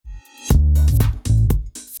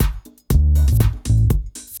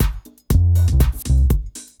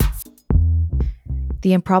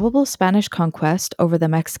The improbable Spanish conquest over the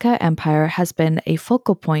Mexica Empire has been a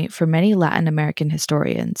focal point for many Latin American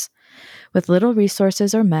historians. With little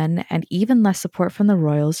resources or men, and even less support from the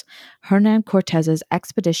royals, Hernan Cortez's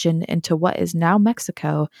expedition into what is now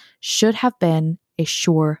Mexico should have been a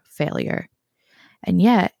sure failure. And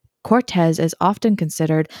yet, Cortez is often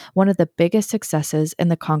considered one of the biggest successes in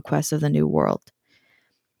the conquest of the New World.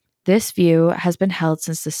 This view has been held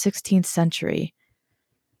since the 16th century.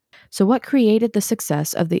 So, what created the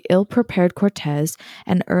success of the ill-prepared Cortez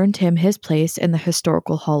and earned him his place in the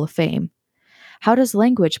Historical Hall of Fame? How does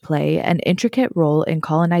language play an intricate role in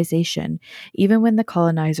colonization, even when the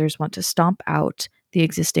colonizers want to stomp out the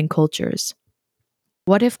existing cultures?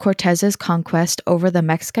 What if Cortez's conquest over the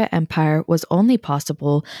Mexica Empire was only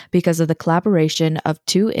possible because of the collaboration of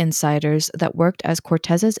two insiders that worked as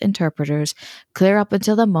Cortez's interpreters clear up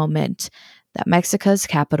until the moment that Mexico's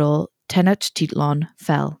capital, Tenochtitlan,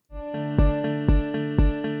 fell?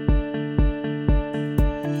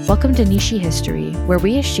 Welcome to Nishi History, where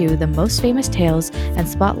we eschew the most famous tales and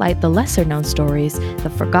spotlight the lesser-known stories, the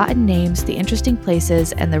forgotten names, the interesting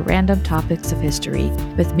places, and the random topics of history.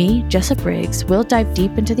 With me, Jessa Briggs, we'll dive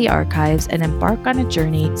deep into the archives and embark on a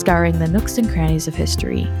journey scouring the nooks and crannies of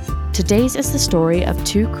history. Today's is the story of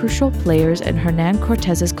two crucial players in Hernan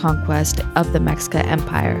Cortez's conquest of the Mexica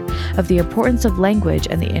Empire, of the importance of language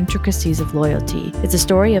and the intricacies of loyalty. It's a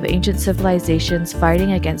story of ancient civilizations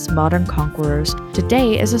fighting against modern conquerors.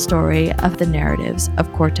 Today is a story of the narratives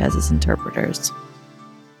of Cortez's interpreters.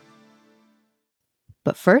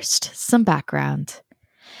 But first, some background.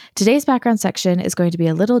 Today's background section is going to be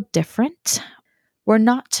a little different. We're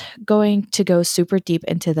not going to go super deep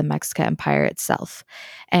into the Mexica Empire itself.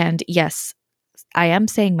 And yes, I am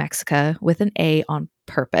saying Mexica with an A on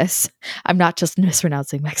purpose. I'm not just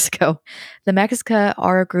mispronouncing Mexico. The Mexica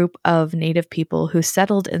are a group of native people who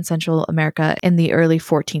settled in Central America in the early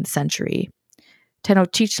 14th century.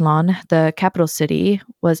 Tenochtitlan, the capital city,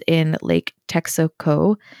 was in Lake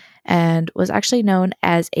Texcoco and was actually known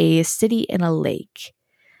as a city in a lake.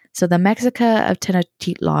 So the Mexica of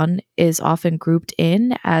Tenochtitlan is often grouped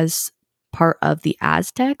in as part of the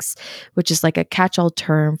Aztecs, which is like a catch-all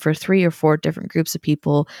term for 3 or 4 different groups of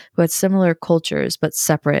people who had similar cultures but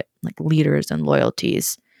separate like leaders and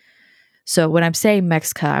loyalties. So when I'm saying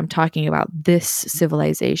Mexica, I'm talking about this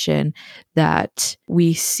civilization that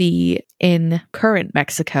we see in current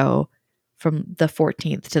Mexico from the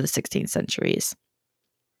 14th to the 16th centuries.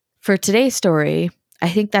 For today's story, I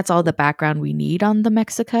think that's all the background we need on the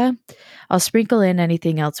Mexica. I'll sprinkle in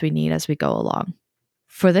anything else we need as we go along.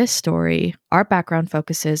 For this story, our background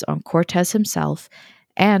focuses on Cortés himself,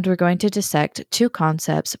 and we're going to dissect 2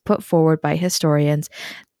 concepts put forward by historians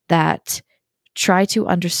that try to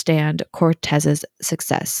understand Cortez's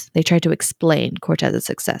success. They try to explain Cortez's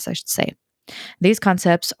success, I should say. These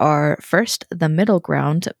concepts are first, the middle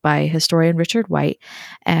ground by historian Richard White,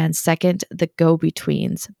 and second, the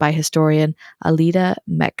go-betweens by historian Alida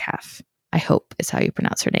Metcalf. I hope is how you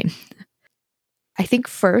pronounce her name. I think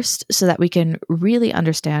first, so that we can really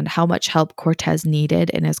understand how much help Cortés needed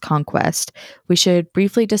in his conquest, we should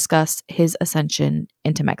briefly discuss his ascension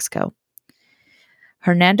into Mexico.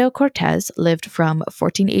 Hernando Cortés lived from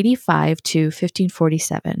 1485 to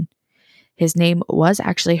 1547. His name was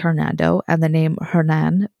actually Hernando, and the name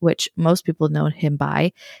Hernan, which most people know him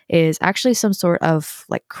by, is actually some sort of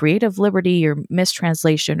like creative liberty or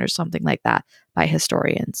mistranslation or something like that by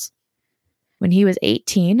historians. When he was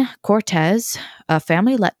 18, Cortés, a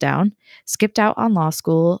family letdown, skipped out on law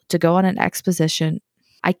school to go on an exposition.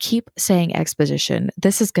 I keep saying exposition.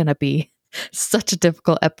 This is going to be such a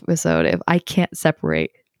difficult episode if I can't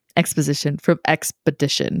separate exposition from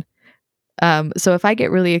expedition. So if I get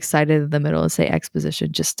really excited in the middle and say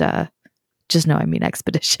exposition, just know I mean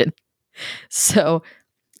expedition. So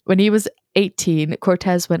when he was 18,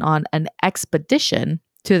 Cortés went on an expedition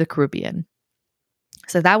to the Caribbean.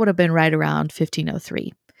 So that would have been right around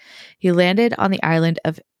 1503. He landed on the island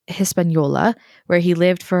of Hispaniola, where he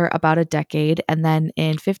lived for about a decade, and then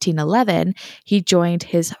in 1511, he joined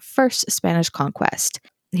his first Spanish conquest.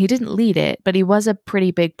 He didn't lead it, but he was a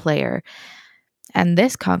pretty big player. And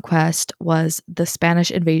this conquest was the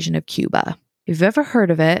Spanish invasion of Cuba. If you've ever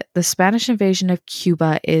heard of it, the Spanish invasion of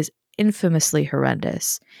Cuba is infamously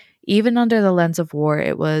horrendous. Even under the lens of war,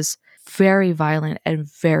 it was very violent and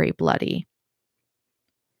very bloody.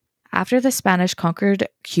 After the Spanish conquered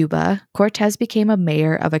Cuba, Cortés became a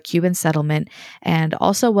mayor of a Cuban settlement and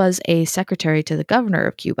also was a secretary to the governor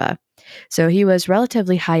of Cuba. So he was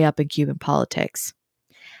relatively high up in Cuban politics.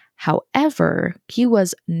 However, he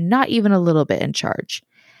was not even a little bit in charge.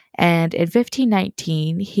 And in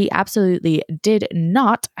 1519, he absolutely did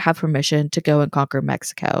not have permission to go and conquer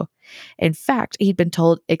Mexico. In fact, he'd been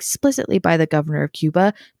told explicitly by the governor of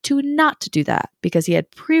Cuba to not to do that because he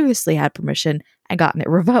had previously had permission and gotten it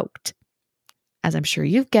revoked. As I'm sure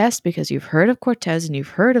you've guessed because you've heard of Cortés and you've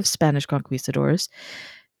heard of Spanish conquistadors,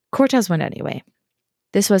 Cortés went anyway.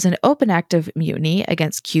 This was an open act of mutiny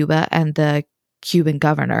against Cuba and the Cuban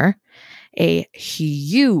governor, a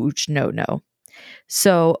huge no-no.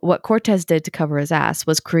 So what Cortés did to cover his ass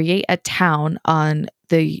was create a town on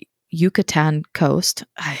the Yucatan coast.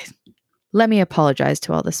 Let me apologize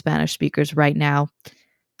to all the Spanish speakers right now.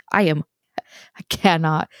 I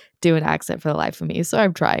cannot do an accent for the life of me, so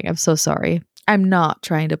I'm trying. I'm so sorry. I'm not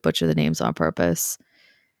trying to butcher the names on purpose.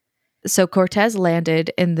 So Cortés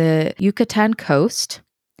landed in the Yucatan coast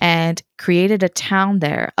and created a town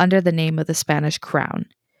there under the name of the Spanish crown.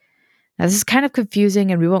 Now, this is kind of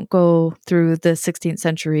confusing, and we won't go through the 16th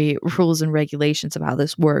century rules and regulations of how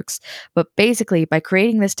this works. But basically, by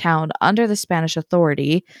creating this town under the Spanish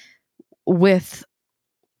authority with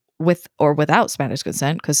or without Spanish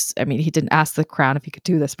consent, because, I mean, he didn't ask the crown if he could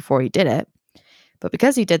do this before he did it. But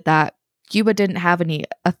because he did that, Cuba didn't have any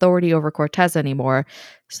authority over Cortés anymore,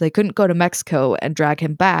 so they couldn't go to Mexico and drag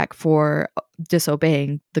him back for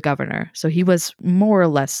disobeying the governor. So he was more or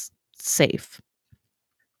less safe.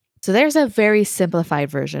 So there's a very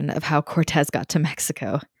simplified version of how Cortés got to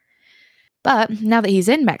Mexico. But now that he's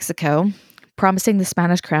in Mexico, promising the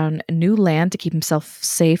Spanish crown new land to keep himself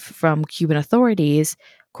safe from Cuban authorities,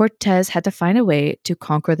 Cortés had to find a way to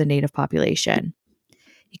conquer the native population.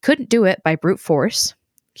 He couldn't do it by brute force.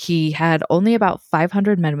 He had only about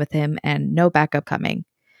 500 men with him and no backup coming.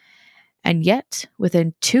 And yet,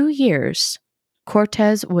 within 2 years,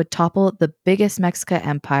 Cortés would topple the biggest Mexican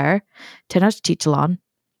empire, Tenochtitlan,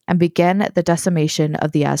 and began the decimation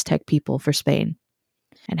of the Aztec people for Spain.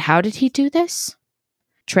 And how did he do this?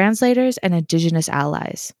 Translators and indigenous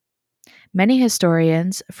allies. Many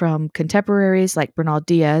historians, from contemporaries like Bernal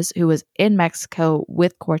Diaz, who was in Mexico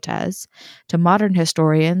with Cortés, to modern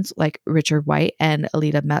historians like Richard White and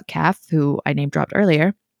Alida Metcalf, who I name dropped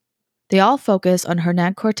earlier, they all focus on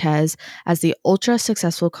Hernán Cortés as the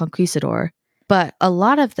ultra-successful conquistador, but a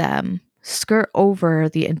lot of them skirt over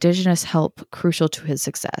the indigenous help crucial to his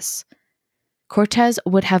success. Cortés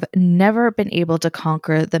would have never been able to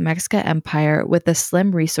conquer the Mexican Empire with the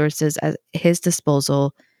slim resources at his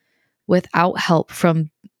disposal without help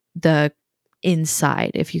from the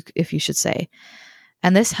inside, if you should say.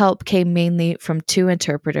 And this help came mainly from two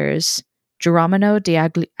interpreters, Geronimo de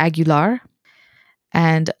Aguilar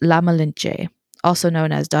and La Malinche, also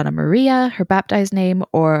known as Donna Maria, her baptized name,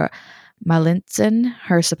 or Malintzin,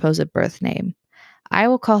 her supposed birth name. I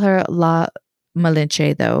will call her La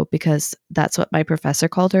Malinche, though, because that's what my professor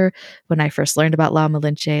called her when I first learned about La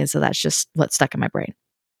Malinche, and so that's just what stuck in my brain.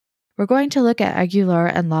 We're going to look at Aguilar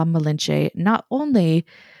and La Malinche not only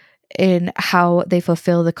in how they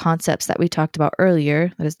fulfill the concepts that we talked about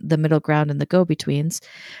earlier, that is the middle ground and the go-betweens,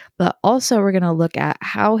 but also we're going to look at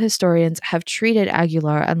how historians have treated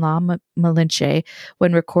Aguilar and La Malinche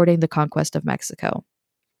when recording the conquest of Mexico.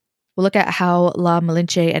 We'll look at how La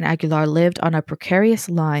Malinche and Aguilar lived on a precarious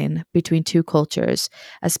line between two cultures,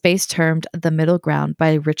 a space termed the middle ground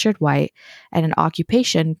by Richard White, and an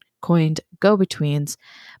occupation coined go-betweens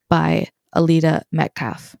by Alida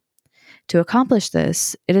Metcalf. To accomplish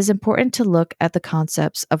this, it is important to look at the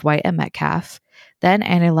concepts of White and Metcalf, then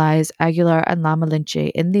analyze Aguilar and La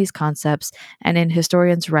Malinche in these concepts and in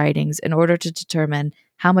historians' writings in order to determine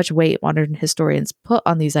how much weight modern historians put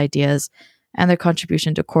on these ideas and their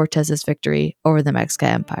contribution to Cortés' victory over the Mexican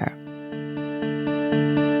Empire.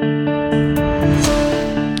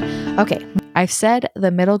 Okay, I've said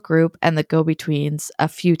the middle group and the go-betweens a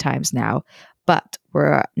few times now, but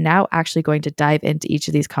we're now actually going to dive into each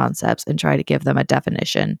of these concepts and try to give them a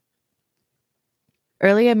definition.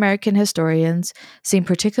 Early American historians seem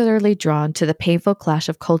particularly drawn to the painful clash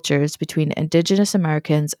of cultures between indigenous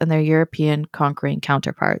Americans and their European conquering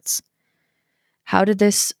counterparts. How did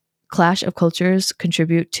this clash of cultures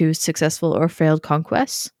contribute to successful or failed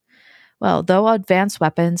conquests? Well, though advanced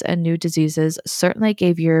weapons and new diseases certainly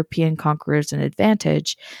gave European conquerors an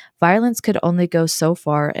advantage, violence could only go so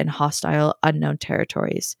far in hostile, unknown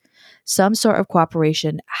territories. Some sort of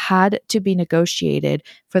cooperation had to be negotiated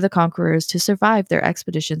for the conquerors to survive their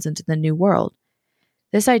expeditions into the New World.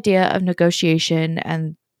 This idea of negotiation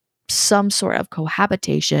and some sort of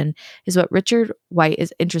cohabitation is what Richard White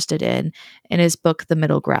is interested in his book, The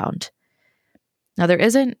Middle Ground. Now, there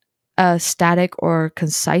isn't a static or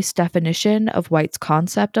concise definition of White's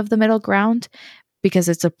concept of the middle ground because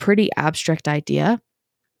it's a pretty abstract idea.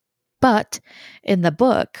 But in the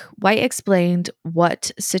book, White explained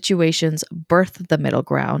what situations birth the middle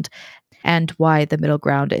ground and why the middle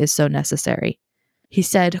ground is so necessary. He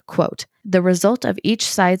said, quote, "The result of each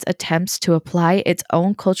side's attempts to apply its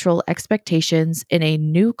own cultural expectations in a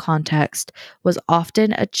new context was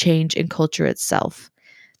often a change in culture itself.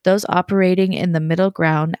 Those operating in the middle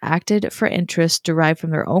ground acted for interests derived from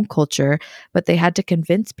their own culture, but they had to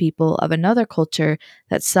convince people of another culture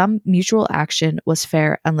that some mutual action was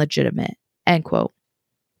fair and legitimate." End quote.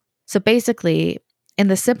 So basically, in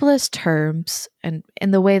the simplest terms and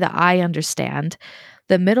in the way that I understand,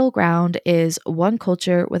 the middle ground is one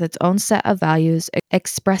culture with its own set of values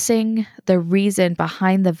expressing the reason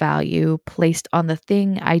behind the value placed on the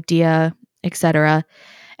thing, idea, etc.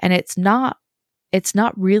 And it's not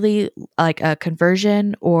really like a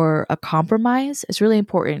conversion or a compromise. It's really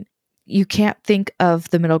important. You can't think of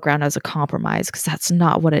the middle ground as a compromise because that's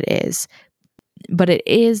not what it is. But it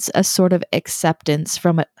is a sort of acceptance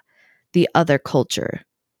from the other culture,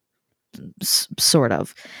 sort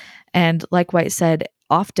of. And like White said,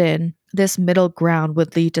 often this middle ground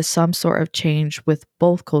would lead to some sort of change with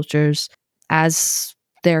both cultures as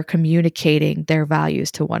they're communicating their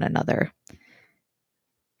values to one another.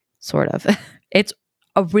 Sort of. It's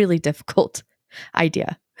a really difficult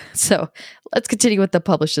idea. So let's continue with the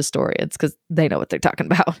published historians because they know what they're talking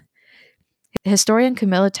about. Historian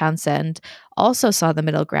Camilla Townsend also saw the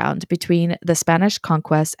middle ground between the Spanish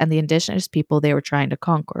conquest and the indigenous people they were trying to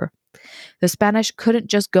conquer. The Spanish couldn't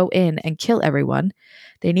just go in and kill everyone.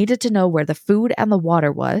 They needed to know where the food and the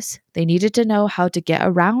water was. They needed to know how to get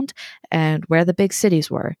around and where the big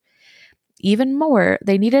cities were. Even more,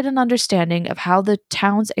 they needed an understanding of how the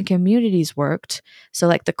towns and communities worked, so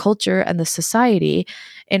like the culture and the society,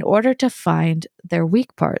 in order to find their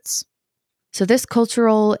weak parts. So this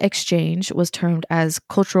cultural exchange was termed as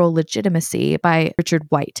cultural legitimacy by Richard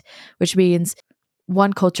White, which means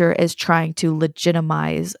one culture is trying to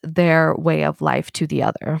legitimize their way of life to the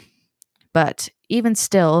other. But even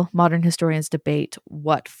still, modern historians debate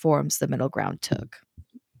what forms the middle ground took.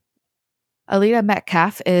 Alida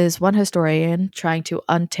Metcalf is one historian trying to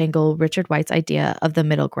untangle Richard White's idea of the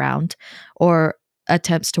middle ground or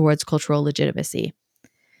attempts towards cultural legitimacy.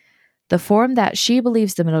 The form that she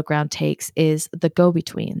believes the middle ground takes is the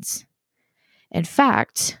go-betweens. In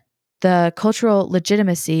fact, the cultural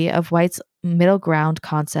legitimacy of White's middle ground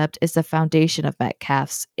concept is the foundation of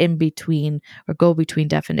Metcalf's in-between or go-between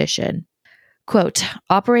definition. Quote,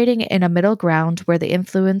 "Operating in a middle ground where the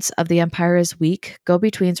influence of the empire is weak,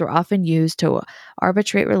 go-betweens were often used to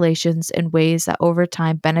arbitrate relations in ways that over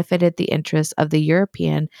time benefited the interests of the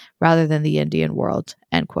European rather than the Indian world."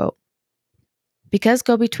 End quote. Because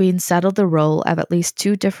go-betweens settled the role of at least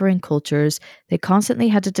two differing cultures, they constantly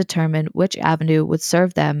had to determine which avenue would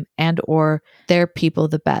serve them and or their people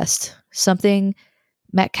the best, something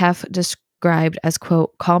Metcalf described as,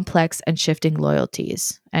 quote, "complex and shifting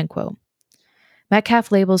loyalties," end quote.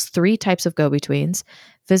 Metcalf labels three types of go-betweens: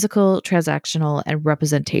 physical, transactional, and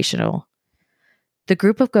representational. The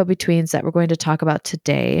group of go-betweens that we're going to talk about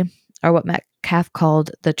today are what Metcalf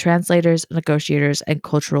called the translators, negotiators, and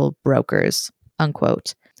cultural brokers,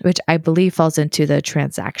 unquote, which I believe falls into the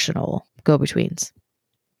transactional go-betweens.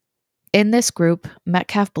 In this group,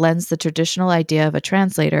 Metcalf blends the traditional idea of a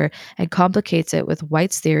translator and complicates it with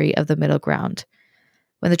White's theory of the middle ground.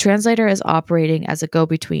 When the translator is operating as a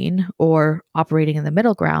go-between or operating in the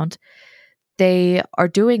middle ground, they are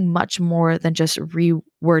doing much more than just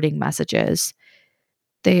rewording messages.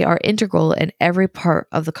 They are integral in every part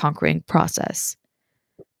of the conquering process.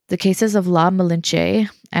 The cases of La Malinche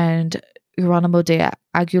and Geronimo de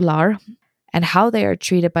Aguilar and how they are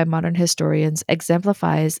treated by modern historians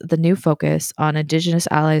exemplifies the new focus on indigenous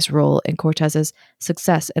allies' role in Cortés's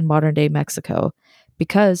success in modern-day Mexico,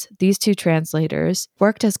 because these two translators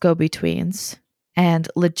worked as go-betweens and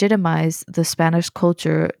legitimized the Spanish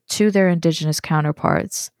culture to their indigenous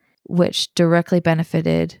counterparts, which directly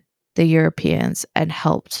benefited the Europeans and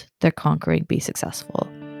helped their conquering be successful.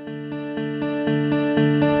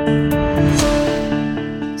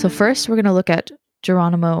 So first, we're going to look at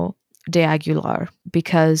Geronimo de Aguilar,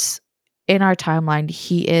 because in our timeline,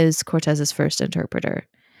 he is Cortés's first interpreter.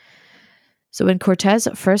 So when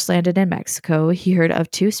Cortés first landed in Mexico, he heard of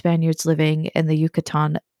two Spaniards living in the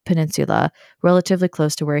Yucatan Peninsula, relatively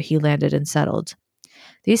close to where he landed and settled.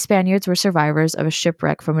 These Spaniards were survivors of a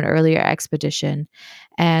shipwreck from an earlier expedition,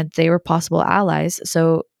 and they were possible allies,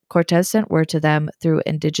 so Cortés sent word to them through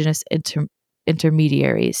indigenous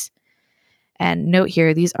intermediaries. And note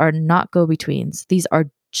here, these are not go-betweens. These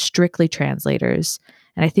are strictly translators.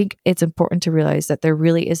 And I think it's important to realize that there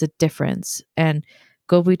really is a difference. And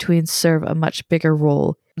go-betweens serve a much bigger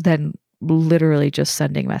role than literally just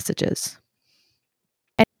sending messages.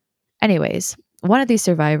 Anyways, one of these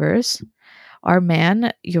survivors, our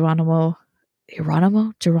man Geronimo,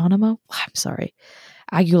 I'm sorry,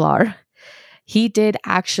 Aguilar, he did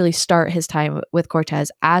actually start his time with Cortés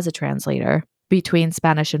as a translator between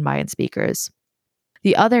Spanish and Mayan speakers.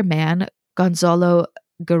 The other man, Gonzalo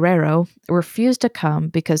Guerrero, refused to come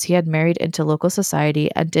because he had married into local society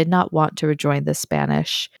and did not want to rejoin the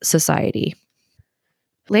Spanish society.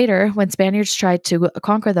 Later, when Spaniards tried to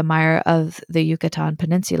conquer the Maya of the Yucatan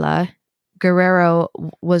Peninsula, Guerrero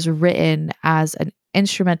was written as an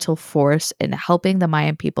instrumental force in helping the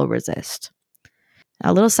Mayan people resist.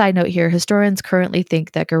 A little side note here, historians currently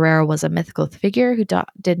think that Guerrero was a mythical figure who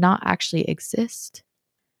did not actually exist.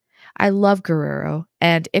 I love Guerrero,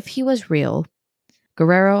 and if he was real,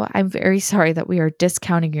 Guerrero, I'm very sorry that we are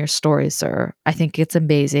discounting your story, sir. I think it's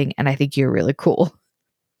amazing, and I think you're really cool.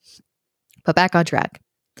 But back on track.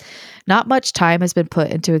 Not much time has been put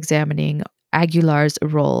into examining Aguilar's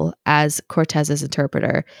role as Cortez's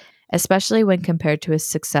interpreter, especially when compared to his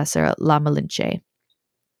successor, La Malinche.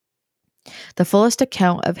 The fullest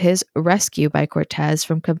account of his rescue by Cortez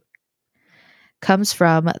comes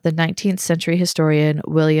from the 19th century historian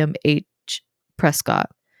William H. Prescott.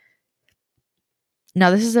 Now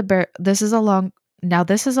this is a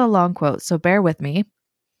long quote, so bear with me,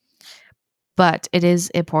 but it is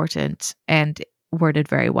important and worded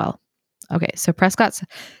very well. Okay, so Prescott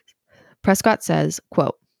says,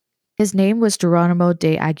 quote, "His name was Geronimo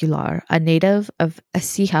de Aguilar, a native of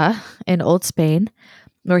Ecija in Old Spain,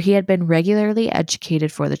 where he had been regularly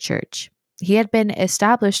educated for the church. He had been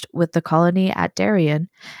established with the colony at Darien,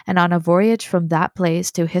 and on a voyage from that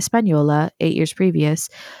place to Hispaniola 8 years previous,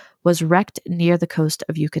 was wrecked near the coast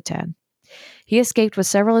of Yucatan. He escaped with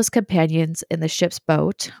several of his companions in the ship's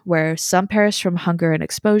boat, where some perished from hunger and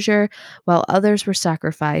exposure, while others were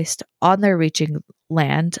sacrificed on their reaching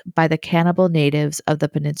land by the cannibal natives of the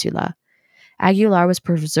peninsula. Aguilar was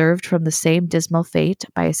preserved from the same dismal fate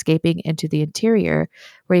by escaping into the interior,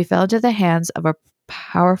 where he fell into the hands of a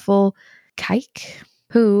powerful cacique,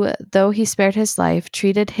 who, though he spared his life,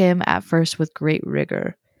 treated him at first with great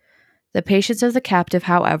rigor. The patience of the captive,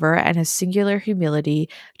 however, and his singular humility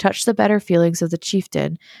touched the better feelings of the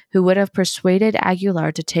chieftain, who would have persuaded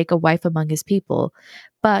Aguilar to take a wife among his people,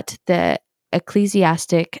 but the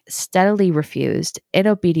ecclesiastic steadily refused, in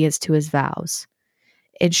obedience to his vows.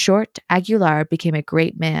 In short, Aguilar became a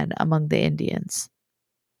great man among the Indians.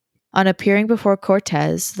 On appearing before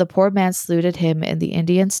Cortés, the poor man saluted him in the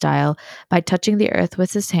Indian style by touching the earth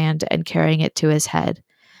with his hand and carrying it to his head.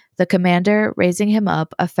 The commander, raising him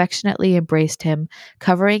up, affectionately embraced him,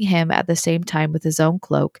 covering him at the same time with his own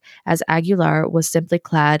cloak, as Aguilar was simply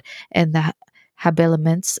clad in the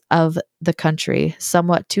habiliments of the country,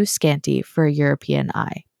 somewhat too scanty for a European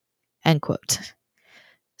eye." End quote.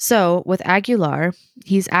 So, with Aguilar,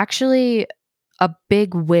 he's actually a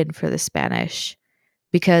big win for the Spanish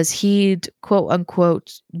because he'd quote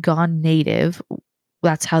unquote gone native.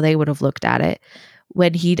 That's how they would have looked at it,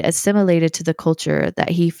 when he'd assimilated to the culture that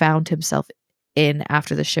he found himself in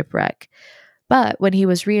after the shipwreck. But when he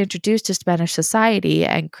was reintroduced to Spanish society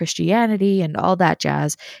and Christianity and all that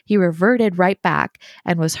jazz, he reverted right back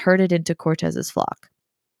and was herded into Cortez's flock.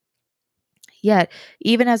 Yet,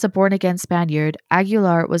 even as a born-again Spaniard,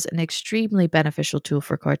 Aguilar was an extremely beneficial tool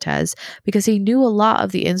for Cortés because he knew a lot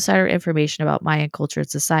of the insider information about Mayan culture and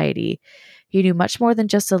society. He knew much more than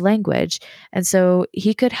just the language, and so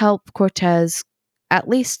he could help Cortés at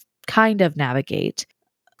least kind of navigate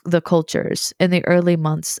the cultures in the early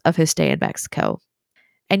months of his stay in Mexico.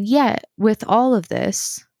 And yet, with all of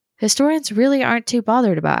this, historians really aren't too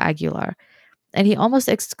bothered about Aguilar, and he almost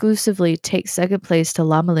exclusively takes second place to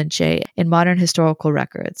La Malinche in modern historical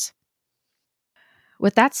records.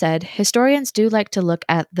 With that said, historians do like to look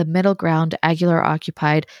at the middle ground Aguilar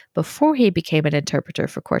occupied before he became an interpreter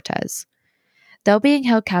for Cortés. Though being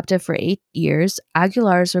held captive for 8 years,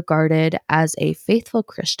 Aguilar is regarded as a faithful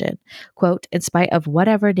Christian, quote, in spite of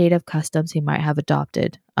whatever native customs he might have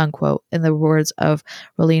adopted, unquote, in the words of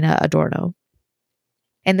Rolina Adorno.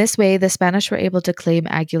 In this way, the Spanish were able to claim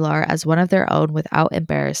Aguilar as one of their own without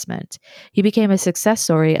embarrassment. He became a success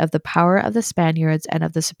story of the power of the Spaniards and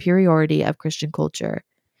of the superiority of Christian culture.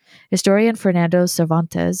 Historian Fernando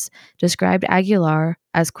Cervantes described Aguilar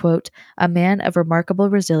as, quote, a man of remarkable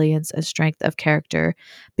resilience and strength of character,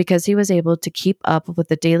 because he was able to keep up with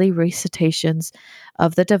the daily recitations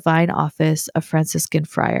of the divine office of Franciscan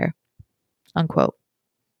friar, unquote.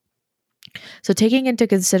 So, taking into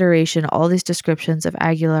consideration all these descriptions of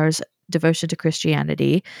Aguilar's devotion to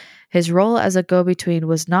Christianity, his role as a go between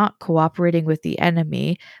was not cooperating with the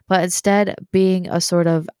enemy, but instead being a sort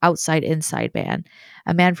of outside inside man,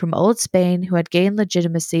 a man from old Spain who had gained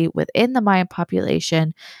legitimacy within the Mayan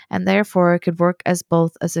population and therefore could work as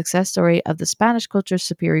both a success story of the Spanish culture's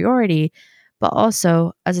superiority, but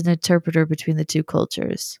also as an interpreter between the two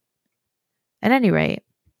cultures. At any rate,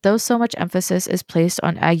 though so much emphasis is placed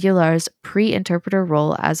on Aguilar's pre interpreter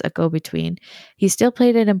role as a go between, he still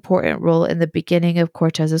played an important role in the beginning of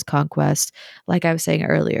Cortez's conquest, like I was saying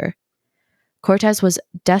earlier. Cortez was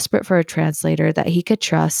desperate for a translator that he could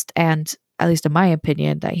trust and, at least in my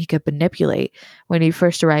opinion, that he could manipulate when he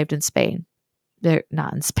first arrived in Spain.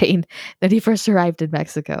 Not in Spain, when he first arrived in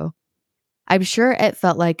Mexico. I'm sure it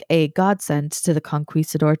felt like a godsend to the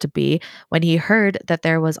conquistador to be when he heard that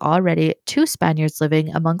there was already two Spaniards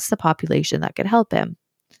living amongst the population that could help him.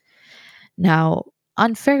 Now,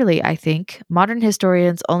 unfairly, I think, modern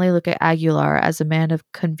historians only look at Aguilar as a man of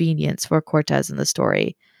convenience for Cortez in the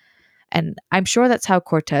story. And I'm sure that's how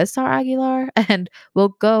Cortez saw Aguilar, and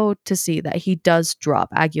we'll go to see that he does drop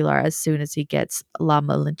Aguilar as soon as he gets La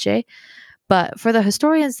Malinche. But for the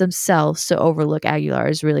historians themselves to overlook Aguilar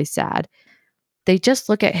is really sad. They just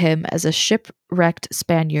look at him as a shipwrecked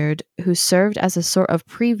Spaniard who served as a sort of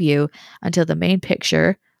preview until the main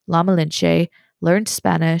picture, La Malinche, learned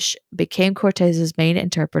Spanish, became Cortez's main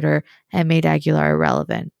interpreter, and made Aguilar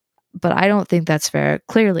irrelevant. But I don't think that's fair.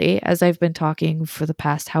 Clearly, as I've been talking for the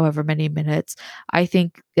past however many minutes, I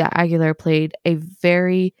think that Aguilar played a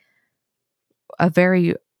very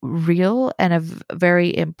real and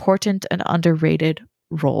very important and underrated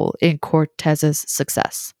role in Cortez's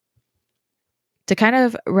success. To kind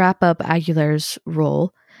of wrap up Aguilar's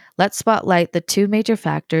role, let's spotlight the two major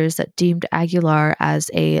factors that deemed Aguilar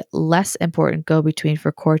as a less important go between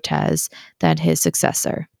for Cortez than his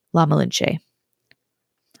successor, La Malinche.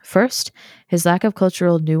 First, his lack of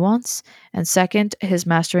cultural nuance, and second, his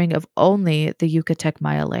mastering of only the Yucatec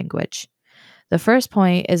Maya language. The first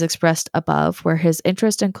point is expressed above, where his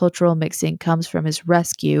interest in cultural mixing comes from his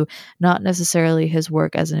rescue, not necessarily his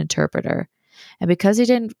work as an interpreter. And because he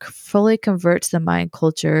didn't fully convert to the Mayan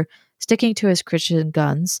culture, sticking to his Christian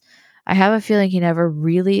guns, I have a feeling he never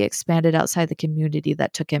really expanded outside the community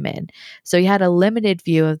that took him in. So he had a limited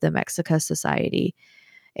view of the Mexica society.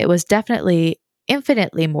 It was definitely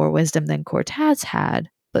infinitely more wisdom than Cortez had,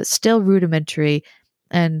 but still rudimentary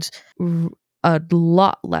and a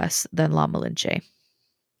lot less than La Malinche.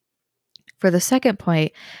 For the second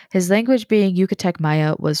point, his language being Yucatec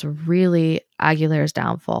Maya was really Aguilar's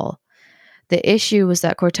downfall. The issue was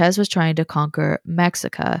that Cortez was trying to conquer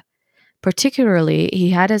Mexico. Particularly, he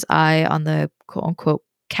had his eye on the quote unquote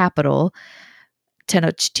capital,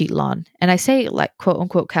 Tenochtitlan. And I say like quote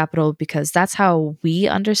unquote capital because that's how we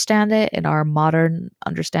understand it in our modern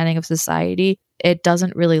understanding of society. It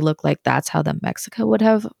doesn't really look like that's how the Mexico would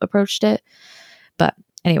have approached it. But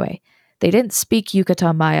anyway, they didn't speak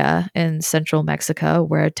Yucatan Maya in central Mexico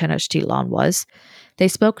where Tenochtitlan was. They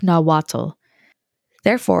spoke Nahuatl.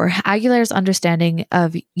 Therefore, Aguilar's understanding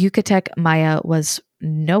of Yucatec Maya was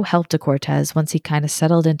no help to Cortez once he kind of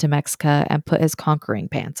settled into Mexico and put his conquering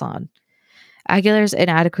pants on. Aguilar's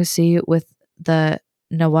inadequacy with the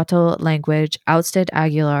Nahuatl language ousted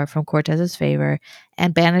Aguilar from Cortez's favor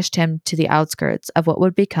and banished him to the outskirts of what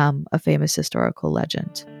would become a famous historical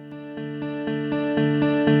legend.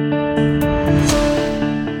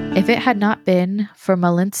 If it had not been for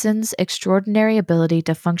Malintzин's extraordinary ability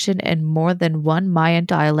to function in more than one Mayan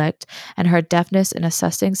dialect and her deftness in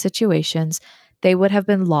assessing situations, they would have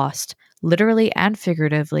been lost, literally and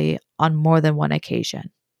figuratively, on more than one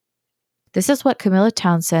occasion. This is what Camilla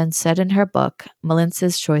Townsend said in her book,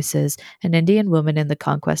 Malintz's Choices, An Indian Woman in the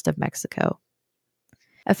Conquest of Mexico.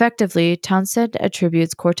 Effectively, Townsend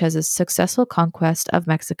attributes Cortez's successful conquest of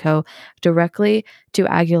Mexico directly to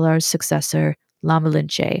Aguilar's successor, La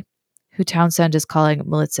Malinche, who Townsend is calling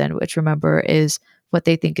Malintzin, which remember is what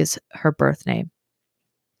they think is her birth name.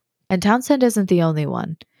 And Townsend isn't the only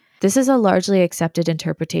one. This is a largely accepted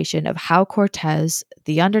interpretation of how Cortez,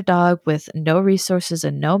 the underdog with no resources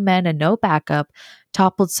and no men and no backup,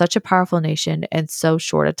 toppled such a powerful nation in so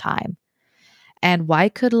short a time. And why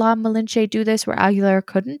could La Malinche do this where Aguilar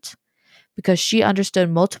couldn't? Because she understood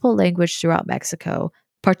multiple languages throughout Mexico,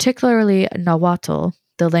 particularly Nahuatl,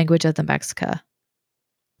 the language of the Mexica.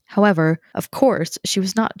 However, of course, she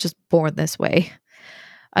was not just born this way.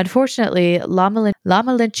 Unfortunately, La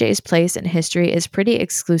Malinche's place in history is pretty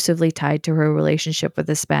exclusively tied to her relationship with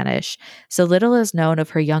the Spanish, so little is known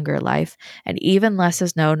of her younger life, and even less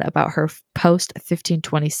is known about her post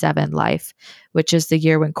 1527 life, which is the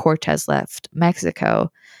year when Cortés left Mexico.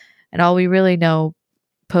 And all we really know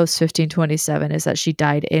post 1527 is that she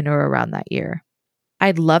died in or around that year.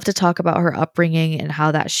 I'd love to talk about her upbringing and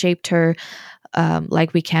how that shaped her,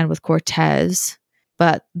 like we can with Cortés,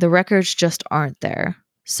 but the records just aren't there.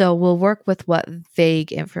 So we'll work with what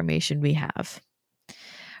vague information we have.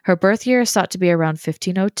 Her birth year is thought to be around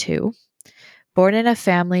 1502. Born in a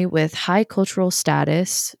family with high cultural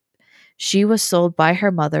status, she was sold by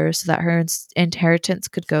her mother so that her inheritance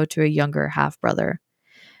could go to a younger half brother.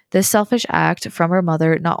 This selfish act from her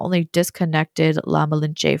mother not only disconnected La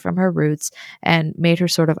Malinche from her roots and made her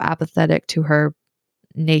sort of apathetic to her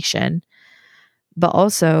nation, but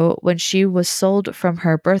also when she was sold from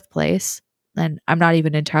her birthplace, and I'm not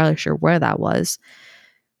even entirely sure where that was,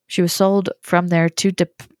 she was sold from there to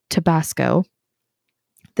Tabasco.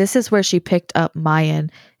 This is where she picked up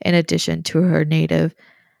Mayan in addition to her native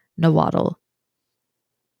Nahuatl.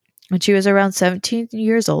 When she was around 17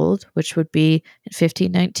 years old, which would be in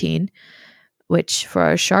 1519, which for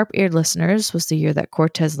our sharp eared listeners was the year that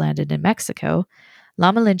Cortez landed in Mexico,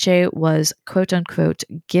 La Malinche was quote unquote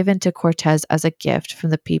given to Cortez as a gift from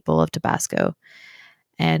the people of Tabasco.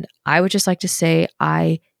 And I would just like to say,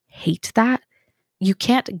 I hate that. You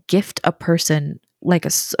can't gift a person like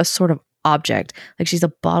a sort of object, like she's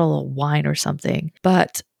a bottle of wine or something,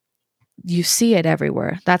 but you see it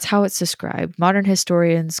everywhere. That's how it's described. Modern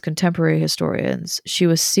historians, contemporary historians, she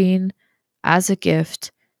was seen as a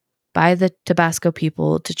gift by the Tabasco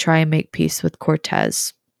people to try and make peace with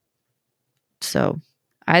Cortez. So,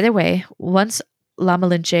 either way, once La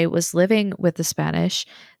Malinche was living with the Spanish,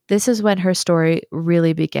 this is when her story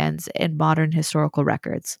really begins in modern historical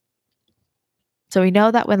records. So we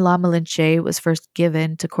know that when La Malinche was first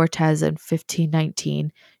given to Cortez in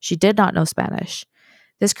 1519, she did not know Spanish.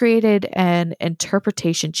 This created an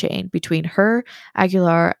interpretation chain between her,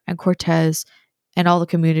 Aguilar, and Cortez and all the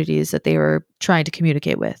communities that they were trying to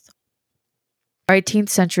communicate with. 18th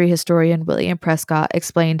century historian William Prescott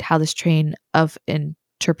explained how this chain of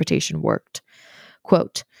interpretation worked.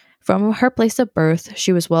 Quote, from her place of birth,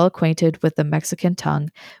 she was well acquainted with the Mexican tongue,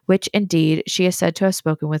 which indeed she is said to have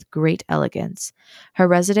spoken with great elegance. Her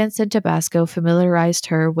residence in Tabasco familiarized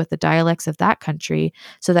her with the dialects of that country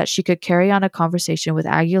so that she could carry on a conversation with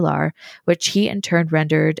Aguilar, which he in turn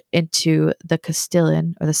rendered into the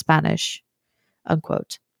Castilian or the Spanish.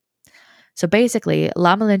 Unquote. So basically,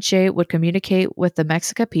 La Malinche would communicate with the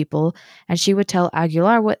Mexica people, and she would tell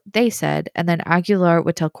Aguilar what they said, and then Aguilar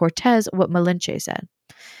would tell Cortez what Malinche said.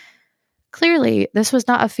 Clearly, this was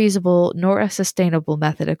not a feasible nor a sustainable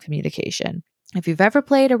method of communication. If you've ever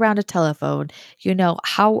played around a telephone, you know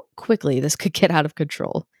how quickly this could get out of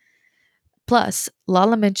control. Plus, La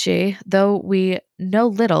Malinche, though we know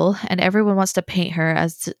little and everyone wants to paint her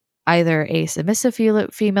as either a submissive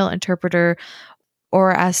female interpreter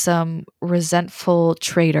or as some resentful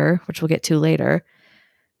traitor, which we'll get to later,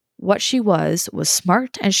 what she was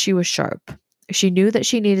smart and she was sharp. She knew that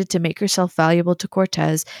she needed to make herself valuable to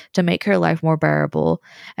Cortez to make her life more bearable,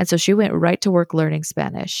 and so she went right to work learning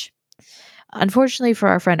Spanish. Unfortunately for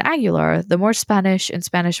our friend Aguilar, the more Spanish and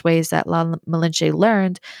Spanish ways that La Malinche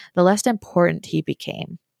learned, the less important he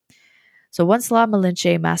became. So once La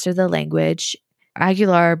Malinche mastered the language,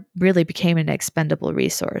 Aguilar really became an expendable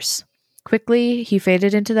resource. Quickly, he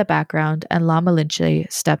faded into the background and La Malinche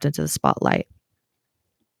stepped into the spotlight.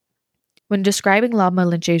 When describing La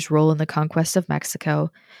Malinche's role in the conquest of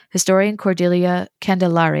Mexico, historian Cordelia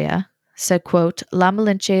Candelaria said, quote, La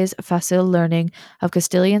Malinche's facile learning of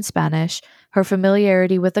Castilian Spanish, her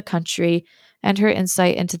familiarity with the country, and her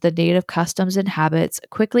insight into the native customs and habits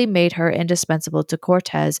quickly made her indispensable to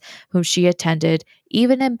Cortez, whom she attended,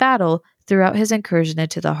 even in battle, throughout his incursion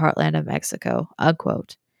into the heartland of Mexico,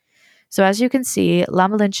 unquote. So as you can see, La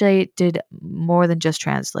Malinche did more than just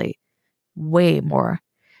translate. Way more.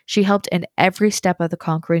 She helped in every step of the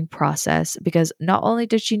conquering process because not only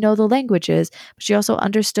did she know the languages, but she also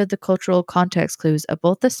understood the cultural context clues of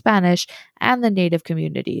both the Spanish and the native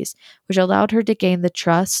communities, which allowed her to gain the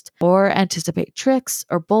trust or anticipate tricks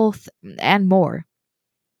or both and more.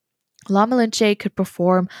 La Malinche could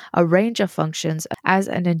perform a range of functions as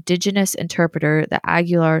an indigenous interpreter that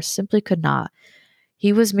Aguilar simply could not.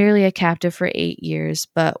 He was merely a captive for 8 years,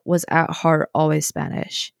 but was at heart always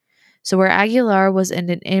Spanish. So where Aguilar was in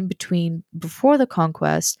an in-between before the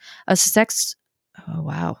conquest, a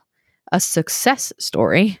a success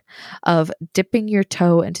story of dipping your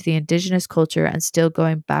toe into the indigenous culture and still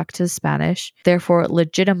going back to Spanish, therefore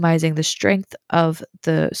legitimizing the strength of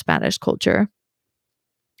the Spanish culture.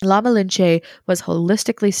 La Malinche was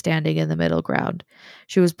holistically standing in the middle ground.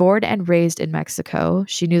 She was born and raised in Mexico.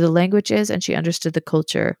 She knew the languages and she understood the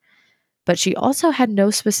culture, but she also had no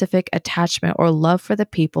specific attachment or love for the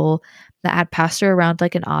people that had passed her around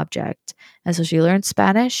like an object. And so she learned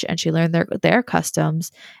Spanish and she learned their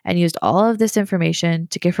customs and used all of this information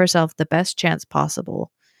to give herself the best chance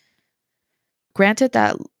possible. Granted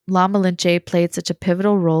that La Malinche played such a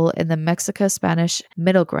pivotal role in the Mexico-Spanish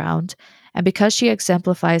middle ground, and because she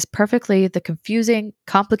exemplifies perfectly the confusing,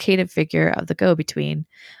 complicated figure of the go-between,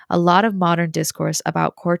 a lot of modern discourse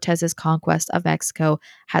about Cortez's conquest of Mexico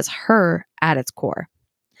has her at its core.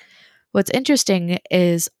 What's interesting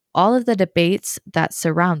is all of the debates that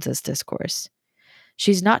surrounds this discourse.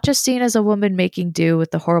 She's not just seen as a woman making do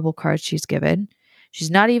with the horrible cards she's given.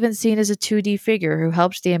 She's not even seen as a 2D figure who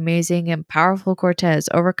helps the amazing and powerful Cortez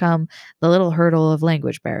overcome the little hurdle of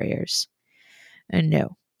language barriers. And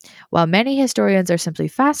no, while many historians are simply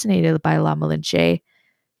fascinated by La Malinche,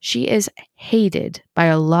 she is hated by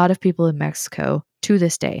a lot of people in Mexico to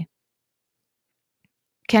this day.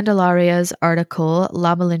 Candelaria's article,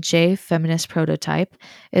 La Malinche, Feminist Prototype,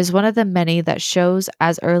 is one of the many that shows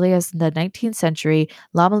as early as the 19th century,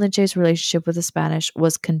 La Malinche's relationship with the Spanish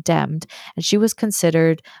was condemned, and she was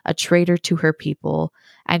considered a traitor to her people,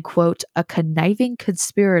 and, quote, a conniving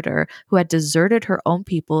conspirator who had deserted her own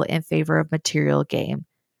people in favor of material gain.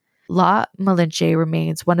 La Malinche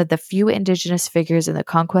remains one of the few indigenous figures in the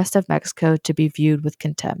conquest of Mexico to be viewed with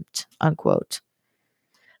contempt, unquote.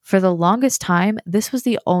 For the longest time, this was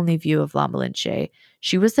the only view of La Malinche.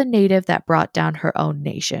 She was the native that brought down her own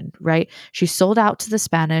nation, right? She sold out to the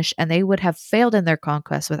Spanish and they would have failed in their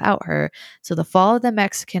conquest without her, so the fall of the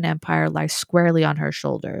Mexican Empire lies squarely on her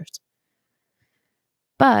shoulders.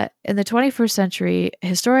 But in the 21st century,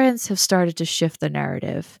 historians have started to shift the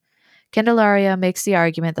narrative. Candelaria makes the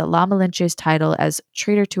argument that La Malinche's title as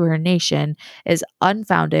traitor to her nation is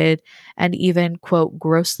unfounded and even, quote,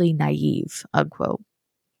 grossly naive, unquote.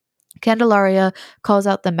 Candelaria calls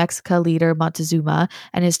out the Mexica leader Montezuma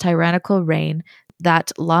and his tyrannical reign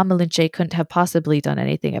that La Malinche couldn't have possibly done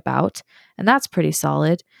anything about, and that's pretty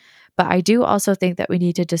solid. But I do also think that we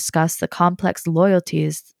need to discuss the complex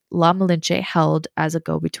loyalties La Malinche held as a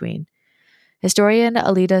go-between. Historian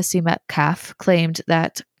Alida C. Metcalf claimed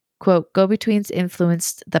that, quote, go-betweens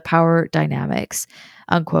influenced the power dynamics,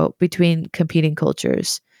 unquote, between competing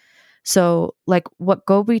cultures. So, like, what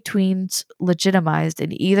go-betweens legitimized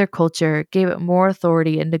in either culture gave it more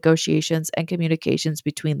authority in negotiations and communications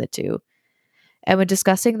between the two. And when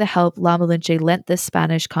discussing the help La Malinche lent this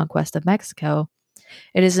Spanish conquest of Mexico,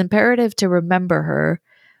 it is imperative to remember her,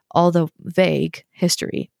 although vague,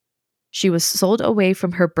 history. She was sold away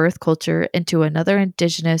from her birth culture into another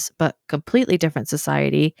indigenous but completely different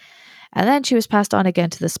society, and then she was passed on again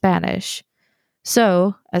to the Spanish.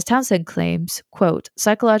 So, as Townsend claims, quote,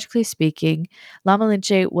 psychologically speaking, La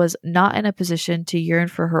Malinche was not in a position to yearn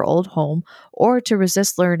for her old home or to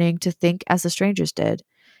resist learning to think as the strangers did.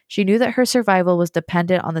 She knew that her survival was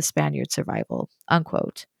dependent on the Spaniards' survival,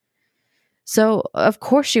 unquote. So, of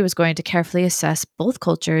course, she was going to carefully assess both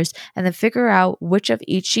cultures and then figure out which of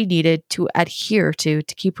each she needed to adhere to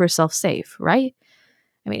keep herself safe, right?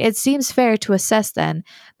 I mean, it seems fair to assess then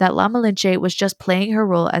that La Malinche was just playing her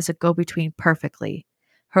role as a go-between perfectly.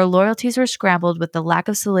 Her loyalties were scrambled with the lack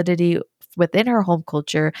of solidity within her home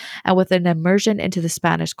culture and with an immersion into the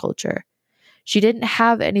Spanish culture. She didn't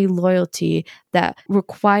have any loyalty that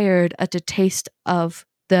required a distaste of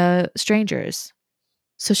the strangers.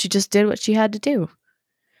 So she just did what she had to do.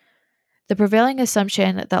 The prevailing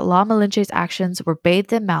assumption that La Malinche's actions were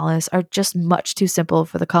bathed in malice are just much too simple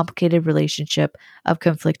for the complicated relationship of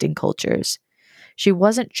conflicting cultures. She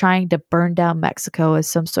wasn't trying to burn down Mexico as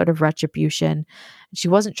some sort of retribution. She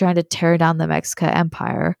wasn't trying to tear down the Mexican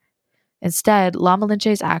Empire. Instead, La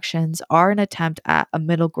Malinche's actions are an attempt at a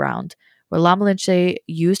middle ground, where La Malinche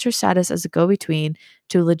used her status as a go-between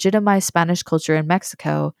to legitimize Spanish culture in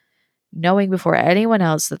Mexico, knowing before anyone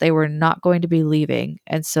else that they were not going to be leaving,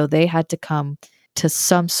 and so they had to come to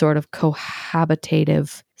some sort of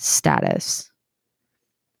cohabitative status.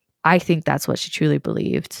 I think that's what she truly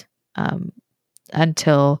believed,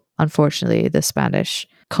 until, unfortunately, the Spanish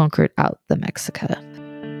conquered out the Mexica.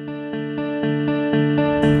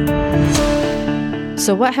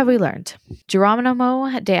 So what have we learned?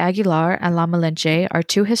 Geronimo de Aguilar and La Malinche are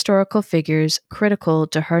two historical figures critical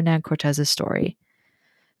to Hernan Cortez's story.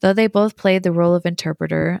 Though they both played the role of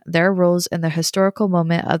interpreter, their roles in the historical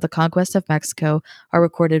moment of the conquest of Mexico are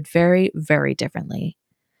recorded very, very differently.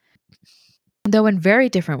 Though in very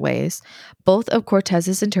different ways, both of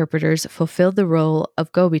Cortez's interpreters fulfilled the role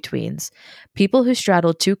of go-betweens, people who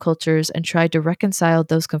straddled two cultures and tried to reconcile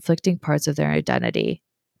those conflicting parts of their identity.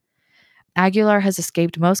 Aguilar has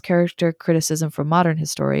escaped most character criticism from modern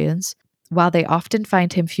historians. While they often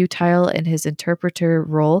find him futile in his interpreter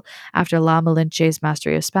role after La Malinche's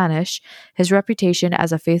mastery of Spanish, his reputation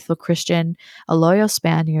as a faithful Christian, a loyal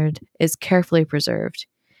Spaniard, is carefully preserved.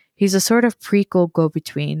 He's a sort of prequel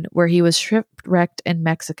go-between, where he was shipwrecked in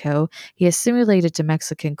Mexico, he assimilated to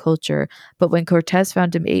Mexican culture, but when Cortés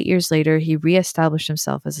found him 8 years later, he re-established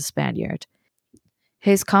himself as a Spaniard.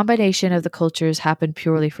 His combination of the cultures happened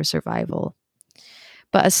purely for survival.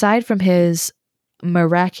 But aside from his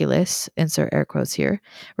miraculous, insert air quotes here,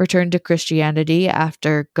 return to Christianity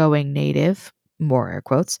after going native, more air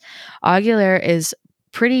quotes, Aguilar is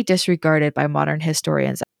pretty disregarded by modern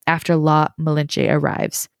historians after La Malinche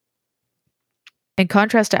arrives. In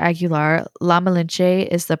contrast to Aguilar, La Malinche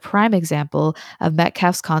is the prime example of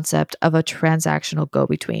Metcalfe's concept of a transactional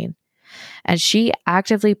go-between, and she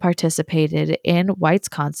actively participated in White's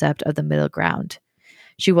concept of the middle ground.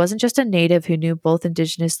 She wasn't just a native who knew both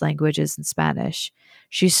indigenous languages and Spanish.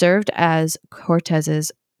 She served as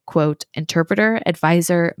Cortez's, quote, interpreter,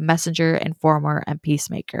 advisor, messenger, informer, and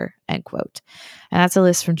peacemaker, end quote. And that's a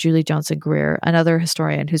list from Julie Johnson Greer, another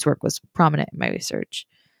historian whose work was prominent in my research.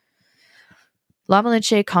 La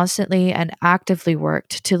Malinche constantly and actively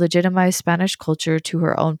worked to legitimize Spanish culture to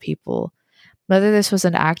her own people. Whether this was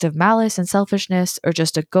an act of malice and selfishness or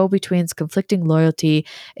just a go-between's conflicting loyalty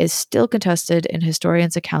is still contested in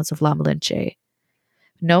historians' accounts of La Malinche.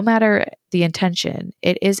 No matter the intention,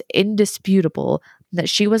 it is indisputable that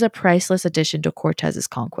she was a priceless addition to Cortez's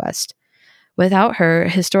conquest. Without her,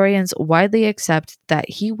 historians widely accept that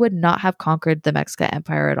he would not have conquered the Mexican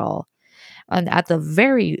Empire at all. And at the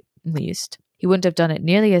very least, he wouldn't have done it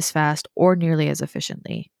nearly as fast or nearly as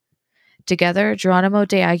efficiently. Together, Geronimo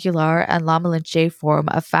de Aguilar and La Malinche form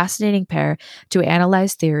a fascinating pair to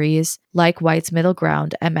analyze theories like White's middle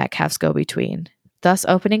ground and Metcalfe's go-between, thus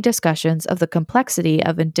opening discussions of the complexity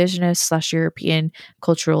of indigenous/European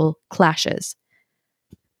cultural clashes.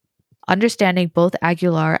 Understanding both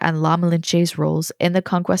Aguilar and La Malinche's roles in the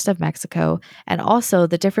conquest of Mexico, and also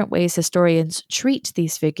the different ways historians treat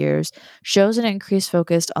these figures, shows an increased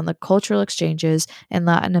focus on the cultural exchanges in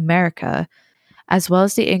Latin America, as well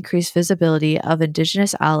as the increased visibility of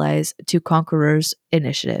Indigenous allies to conquerors'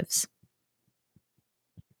 initiatives.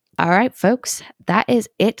 All right, folks, that is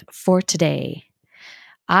it for today.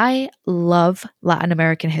 I love Latin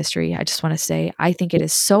American history. I just want to say, I think it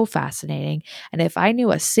is so fascinating. And if I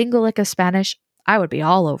knew a single lick of Spanish, I would be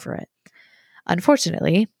all over it.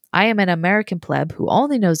 Unfortunately, I am an American pleb who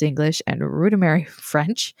only knows English and rudimentary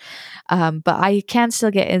French, but I can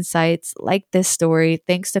still get insights like this story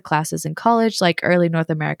thanks to classes in college like Early North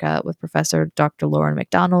America with Professor Dr. Lauren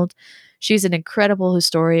McDonald. She's an incredible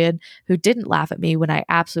historian who didn't laugh at me when I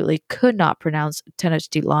absolutely could not pronounce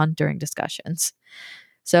Tenochtitlan during discussions.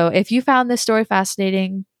 So if you found this story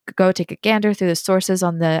fascinating, go take a gander through the sources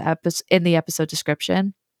on in the episode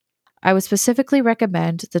description. I would specifically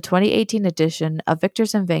recommend the 2018 edition of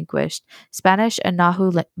Victors and Vanquished, Spanish and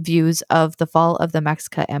Nahu Views of the Fall of the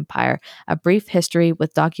Mexican Empire, A Brief History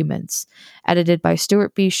with Documents, edited by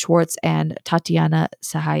Stuart B. Schwartz and Tatiana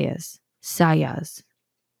Sayas.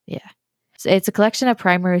 Yeah. So it's a collection of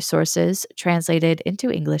primary sources translated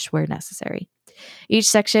into English where necessary. Each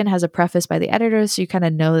section has a preface by the editor, so you kind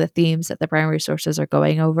of know the themes that the primary sources are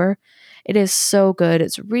going over. It is so good.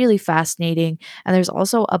 It's really fascinating. And there's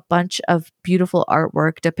also a bunch of beautiful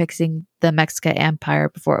artwork depicting the Mexican Empire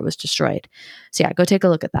before it was destroyed. So yeah, go take a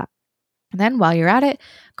look at that. And then while you're at it,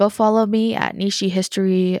 go follow me at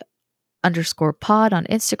Nishi_History_pod on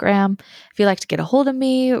Instagram. If you'd like to get a hold of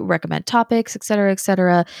me, recommend topics,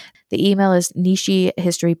 etc., the email is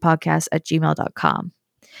nishihistorypodcast@gmail.com.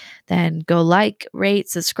 Then go like, rate,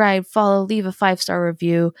 subscribe, follow, leave a 5-star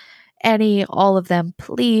review, all of them,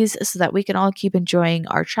 please, so that we can all keep enjoying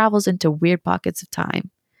our travels into weird pockets of time.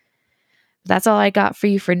 That's all I got for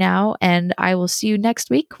you for now, and I will see you next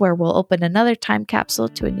week where we'll open another time capsule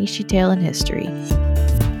to a Nishi tale in history.